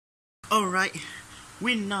Alright,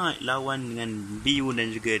 win night lawan dengan BU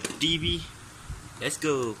dan juga DB. Let's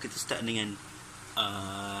go. Kita start dengan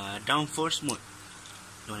downforce mode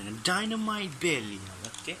lawan dengan dynamite belly.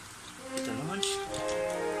 Okay, kita launch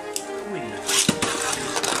win night.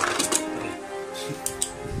 Okay.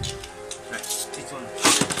 Right, this one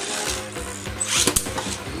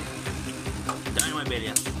dynamite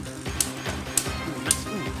belly.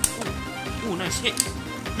 Nice hit.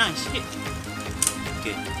 Nice hit.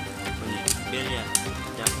 Okay, belly dah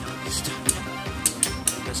start.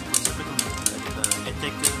 Kita sampai ke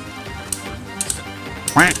attacker.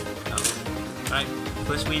 Alright,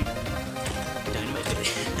 first win. Dynamite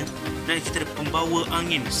belly. Dan kita ada pembawa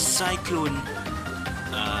angin cyclone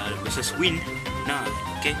versus wind. Nah,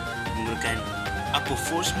 okay, menggunakan upper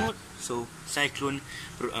force mode. So cyclone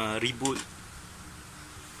reboot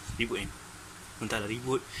entahlah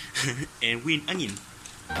reboot and wind angin.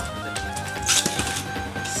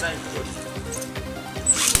 Cyclone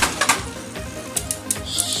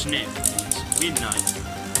snap wind night.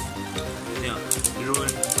 Tengok roll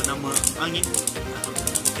bernama angin atau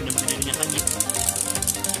kena dengan angin.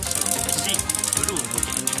 Si dulu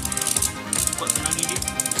pakai angin. Kuatkan angin dia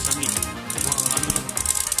angin. Wah angin.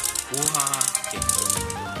 Wah. Okay.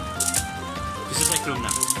 Proses cyclone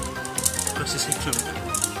dah. Proses cyclone dah.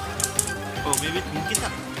 Oh, maybe mungkin tak?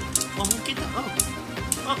 Oh, mungkin tak?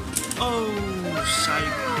 Oh,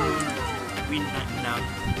 cyclone wind night now.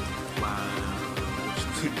 Wow.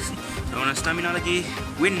 Lawan stamina lagi.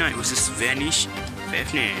 Wind night versus vanish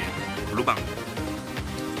Fafnir. Lubang.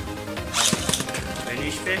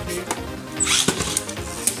 Vanish Fafnir.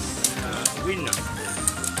 Wind night.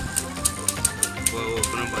 Wow,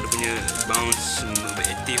 kau nampak dia punya bounce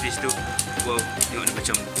aktif di situ. Wow, tengok dia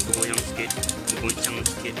macam bergoyang sikit, bergoncang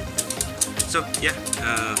sikit. So, yeah,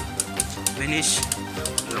 vanish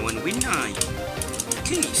lawan wind night.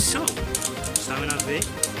 Okay, so stamina baik.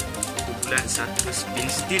 Bulat satu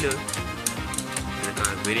spin stealer.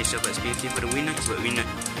 Kalau vanish dapat spin steal pada wind night sebab wind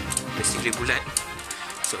night basically bulat.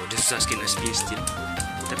 So, dia susah sikit nak spin steal.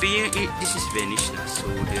 Tapi this is vanish lah.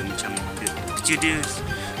 So, dia macam kerja dia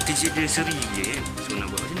seri je kan. So,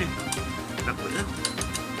 nak buat macam mana? Takut lah.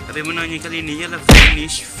 Tapi menangnya kali ni ialah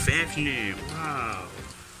vanish Fafnir. Wow.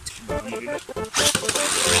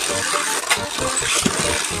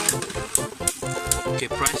 Okay,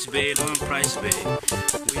 price bay lawan price bay.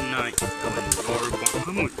 Win night lawan roar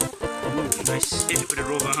Bahamut. Nice hit daripada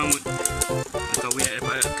roar Bahamut. Kalau win night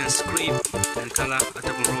dapatkan scrape dan kalah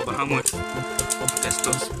ataupun roar Bahamut akan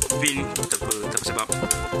stop spin tanpa sebab.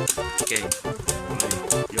 Okay,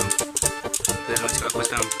 jom kita nak cakap apa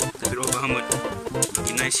sekarang. Tapi roar Bahamut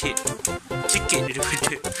bagi nice hit sikit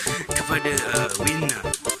daripada kepada win night.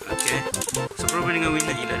 Okay, so problem dengan wind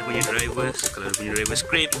night ialah dia punya drivers. Kalau dia punya driver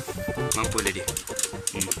scrape, mampulah dia.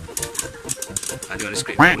 Ada ada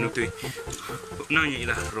scrape bunuh tu. Penangnya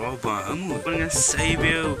ialah Roba Hamut dengan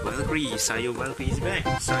Sayo Valkyrie. Sayo Valkyrie is back.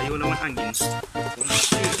 Sayo lawan angin. This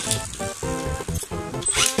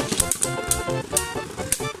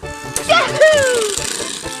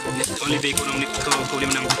is only way kau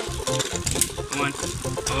boleh menang. Come on.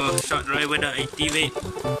 Oh, shot driver dah activate.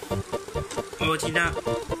 Oh tidak.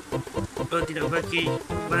 Oh tidak, Valkyrie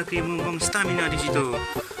membuang stamina di situ.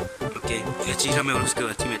 Okay, actually ramai orang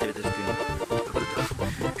suka teammate tapi tak suka ni. Aku tak tahu.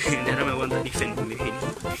 Dan ramai orang tak defend pun begini.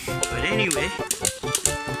 But anyway,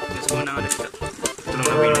 kita semua nak ada dekat.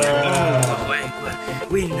 Tolonglah win night. Oh, baik.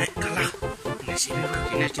 Win night kalah dengan Saber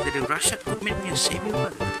Valkyrie. Nanti kita ada Rashad Goodman punya Saber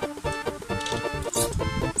Valkyrie.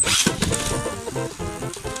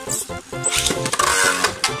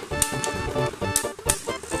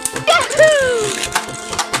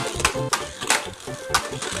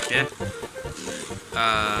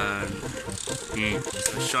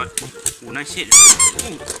 Shot. Nice hit.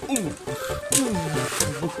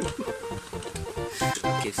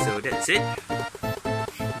 Okay, so that's it.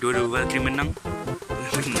 Dua-dua Valkyrie menang.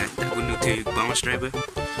 Tak guna tu bounce driver.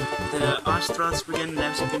 The Astra sebagian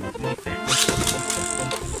left spin defense.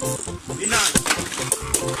 Winner.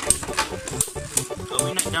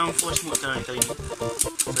 Winner downforce mode kali ni.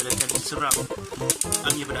 So dia akan serap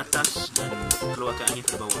angin pada atas dan keluarkan angin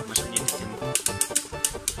pada bawah. Maksudnya dia akan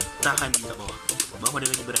tahan kat bawah. Bawah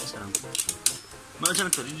dia lagi berat sekarang. Macam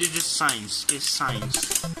tu, dia just science. Okay,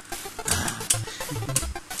 science.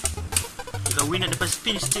 Jika win nak dapat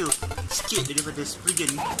spin steal, sikit daripada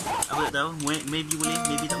Spriggan. Aku tak tahu, maybe boleh,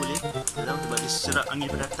 maybe tak boleh. Tak tahu sebab dia serap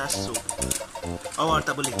angin pada atas. So awal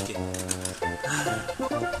tak boleh. Okay.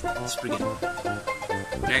 Spriggan.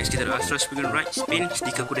 Next kita ada Astra Spriggan right spin.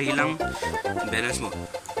 Stick aku dah hilang. Balance mode.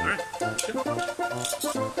 Alright.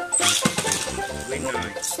 Very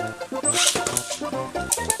nice.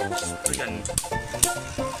 Spriggan.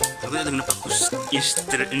 Aku tak tahu kenapa aku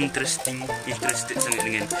interested sangat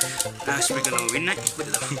dengan Spriggan lawan Winnight. Aku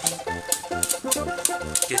tak tahu.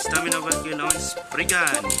 Okay, stamina bagi lawan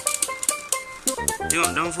Spriggan.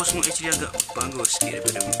 Tengok downforce mode actually agak bagus sikit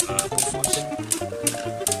daripada upforce.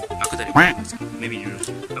 Aku tak ada. Maybe dulu.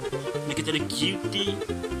 Ni kita ada QT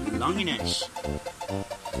Longiness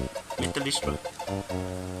Metal Destroy.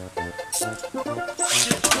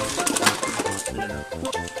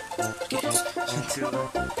 Okay.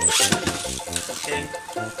 Okay.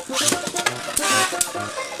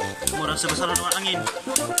 Semua rasa besar lawan angin.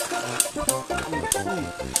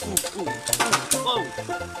 Oh,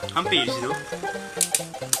 hampir di situ.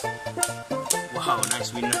 Wow,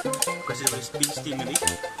 nice winner. Aku rasa daripada spin steam tadi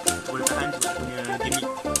boleh tahan juga punya gimmick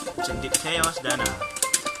macam Deep Chaos dan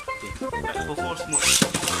okay, right, for force mode.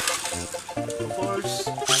 For force.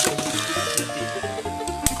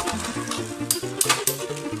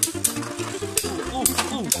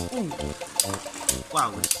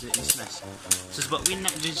 Wow, it's nice. So sebab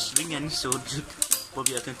Winnight dia ringan, so dia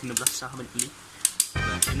probably akan kena belasah balik kali.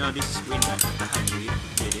 But you know this is Winnight, tahan dia.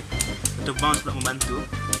 Untuk bounce pula membantu.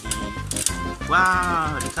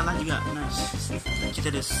 Wow, dia kalah juga. Nice. Kita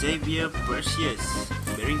ada Xavier Perseus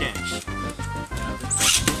Bearing Dash.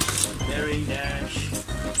 Bearing Dash.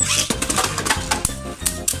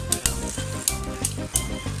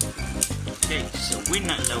 Okay, so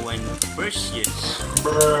Winnight lawan Perseus.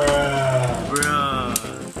 Bruh.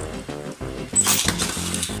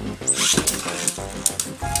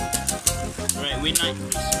 Alright, Winnight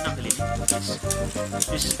senang kali ni.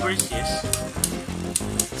 This is Perseus.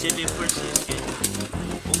 Xavier Perseus, okay.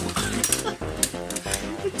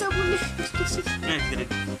 Kita boleh. Nah, kita ada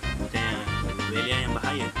Belia yang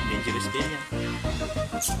bahaya. Dangerous Belia.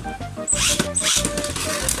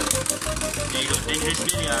 There you go, Dangerous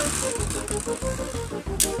Belia.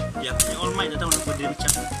 Dia punya All Might, tak tahu kenapa dia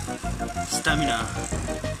macam stamina.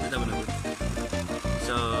 Tak tahu kenapa.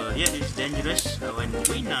 So, yeah, this is Dangerous lawan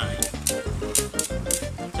Winnight.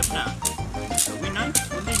 Macam mana? So, Winnight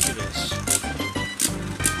lawan Dangerous.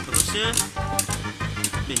 Terus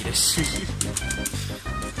Dangerous.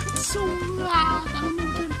 So, tak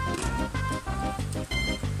mungkin.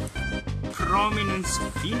 Prominence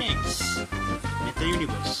Phoenix Meta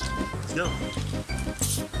Universe. Let's go.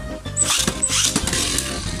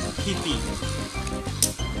 Hippie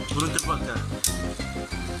burung terbakar.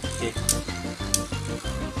 Okay.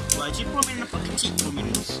 Wajib Prominence nampak kecil.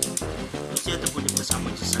 Prominence kecil ataupun dia bersama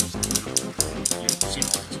je size.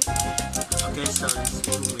 Okay, so let's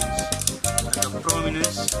see who wins. Atau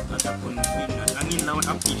Prominence ataupun Winnight. Angin lawan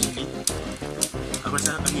api sini. Aku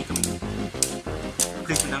rasa angin akan menang.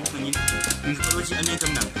 Angin logik angin akan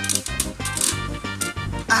menang.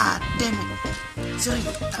 Damn it. Sorry,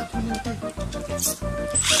 tak punya betul.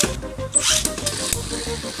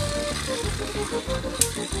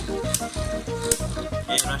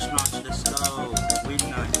 Okay, rush launch, let's go.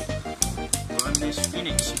 Winnight Prominence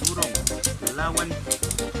Phoenix burung lawan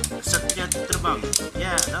Satria terbang.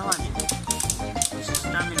 Ya, lawan ni.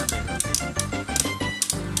 Stamina band.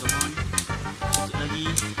 Come on.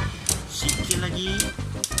 Sikit lagi.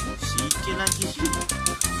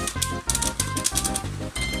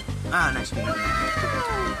 Nice winner.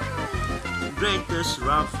 Greatest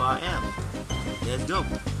Raphael. Let's go.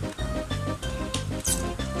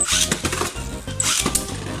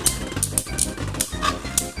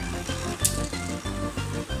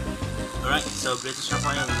 Alright, so Greatest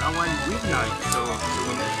Raphael lawan Winnight. So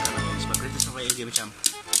Winnight sebab Greatest Raphael dia macam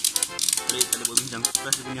boleh tak boleh buat bincang.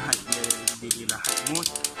 Plus dia punya height dia lah height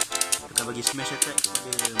mode. Akan bagi smash attack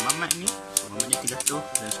pada Mamat ni. So Mamat ni akan jatuh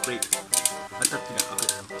dan scrape. Atau tidak, aku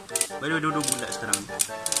tak tahu. By the way, dua bulat sekarang.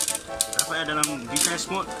 Raphael dalam defense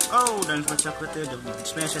mode. Oh, dan macam aku kata dia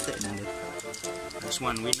smash attack dan dia. This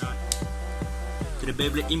one Winnight. Kita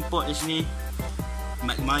Beyblade import di sini.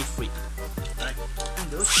 My freak. Alright.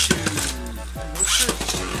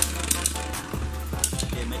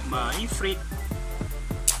 Okay, make my freak.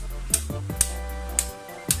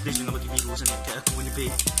 Please jangan bagi biru sangat kat aku punya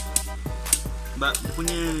page. Sebab dia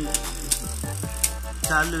punya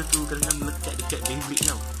color tu kadang-kadang melekat dekat Beyblade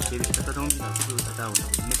tau. Beyblade tak tahu aku tak tahu.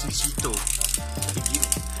 Macam Sito. Biru.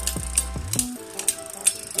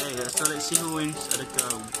 Okay, so let's see who wins.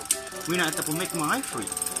 Adakah Winnight ataupun Make My Free?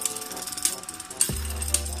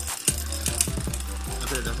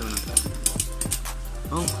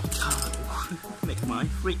 Oh my god. Make my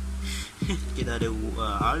freak. Kita ada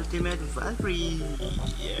ultimate Valkyrie.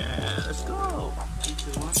 Yeah, let's go. 3,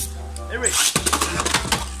 2, 1. Eric.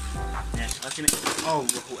 Yes, ultimate. Oh,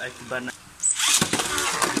 aku akbar.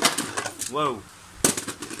 Wow.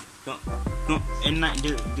 Tengok enak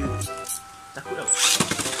dia takut tau.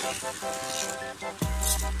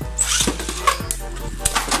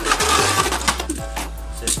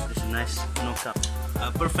 So this is nice knockout.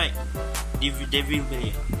 Perfect. Devil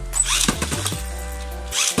Blade.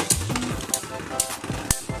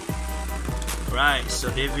 Right, so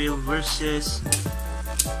Devil versus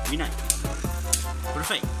Winite.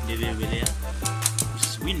 Perfect. Devil Blade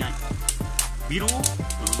versus Winite. Biru.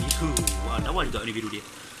 Biru. Wah, lawa juga ni biru dia.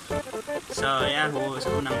 So ya,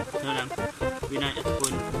 senang Winite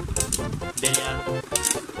ataupun Belial.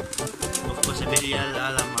 Of course Belial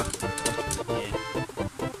alamak. Yeah.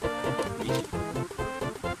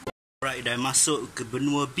 Right, dah masuk ke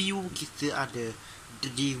benua biru. Kita ada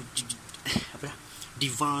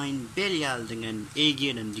Divine Belial dengan A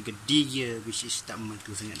gear dan juga D gear, which is tak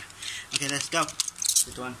membantu sangat. Okay, let's go.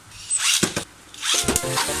 Tuan.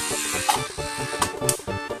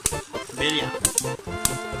 Belial.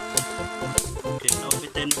 Okay, now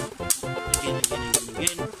pattern.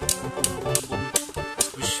 Again.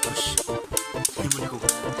 Push.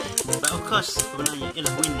 But of course, sebenarnya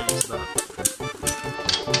ialah Winite sebab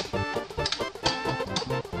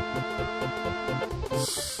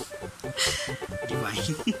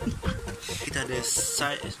Divine. Kita ada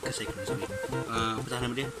side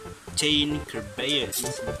pertahanan nama dia Chain Kerbeyer.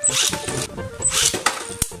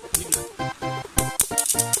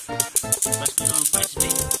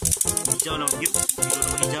 Hijau lawan biru, biru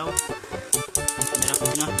lawan hijau. Merah ke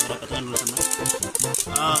tengah, merah ke tengah dulu sama.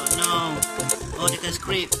 Oh no. Oh, dia akan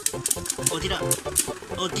scrape. Oh tidak.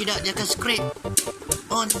 Dia akan scrape.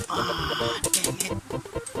 Oh,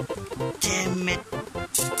 damn it.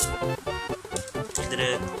 Kita ada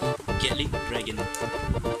Gatling Dragon.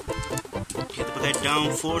 Kita pakai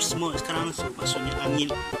downforce mode sekarang, so maksudnya angin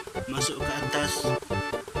masuk ke atas,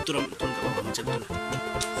 turun ke bawah macam tu lah.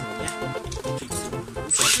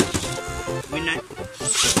 So ya, Winite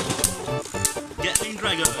Gatling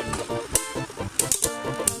Dragon.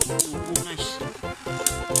 Nice.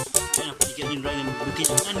 Kenapa Gatling Dragon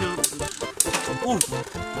begitu anda?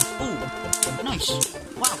 Nice.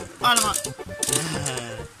 Wow. Alamak.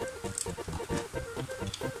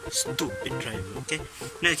 Stupid driver. Okay.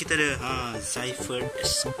 Nah, kita ada Cypher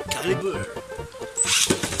Excalibur.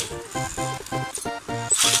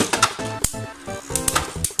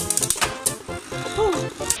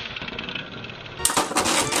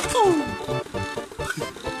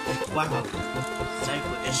 Wow.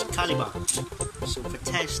 Cypher Excalibur. So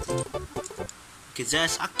fantastic. Okay,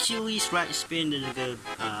 that's Achilles right spin dan juga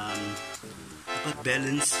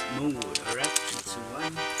balance mode. Alright,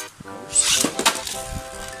 3, 2, 1.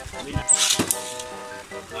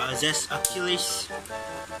 That's Achilles.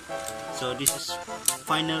 So this is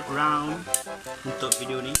final round untuk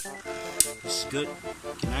video ni. It's good.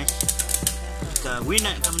 Okay, nice. Jika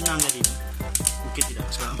Winite akan menang kali ni, mungkin tidak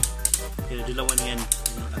sebab dia lawan dengan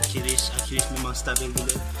Achilles. Achilles memang stabil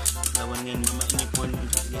gila. Lawan dengan Mamat ini pun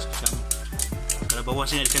Achilles macam kalau bawah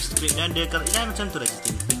sini ada straight dan dia kalau ini macam tu lah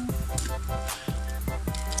cerita ni.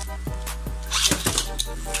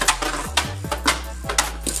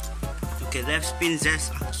 Okay, left spin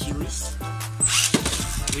Zest Achilles.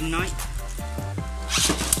 Winite.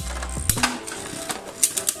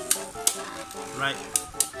 Right,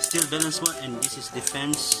 still balance mode and this is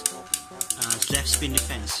defense. Left spin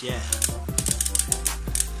defense, yeah.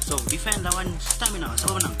 So defense lawan stamina,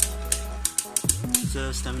 siapa menang?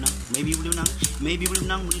 So stamina, maybe boleh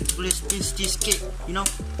menang, boleh spin sikit, you know.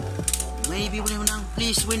 Maybe boleh menang.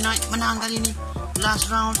 Please Winite menang kali ni. Last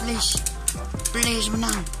round please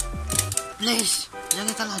menang. Please,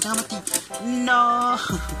 jangan kalah, jangan mati. No.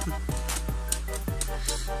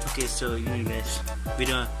 Okay, so you know guys,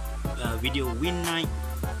 video Winite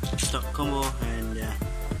stop combo and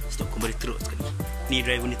stop combo dia teruk sekali. Ni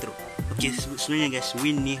driver ni teruk. Okay, sebenarnya guys,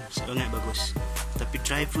 Win ni sangat bagus, tapi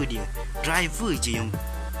driver je yang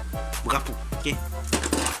berapuk. Okay,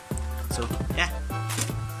 so yeah,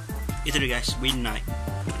 itu dia guys, Winite.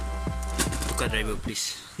 Tukar driver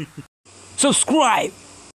please. Subscribe.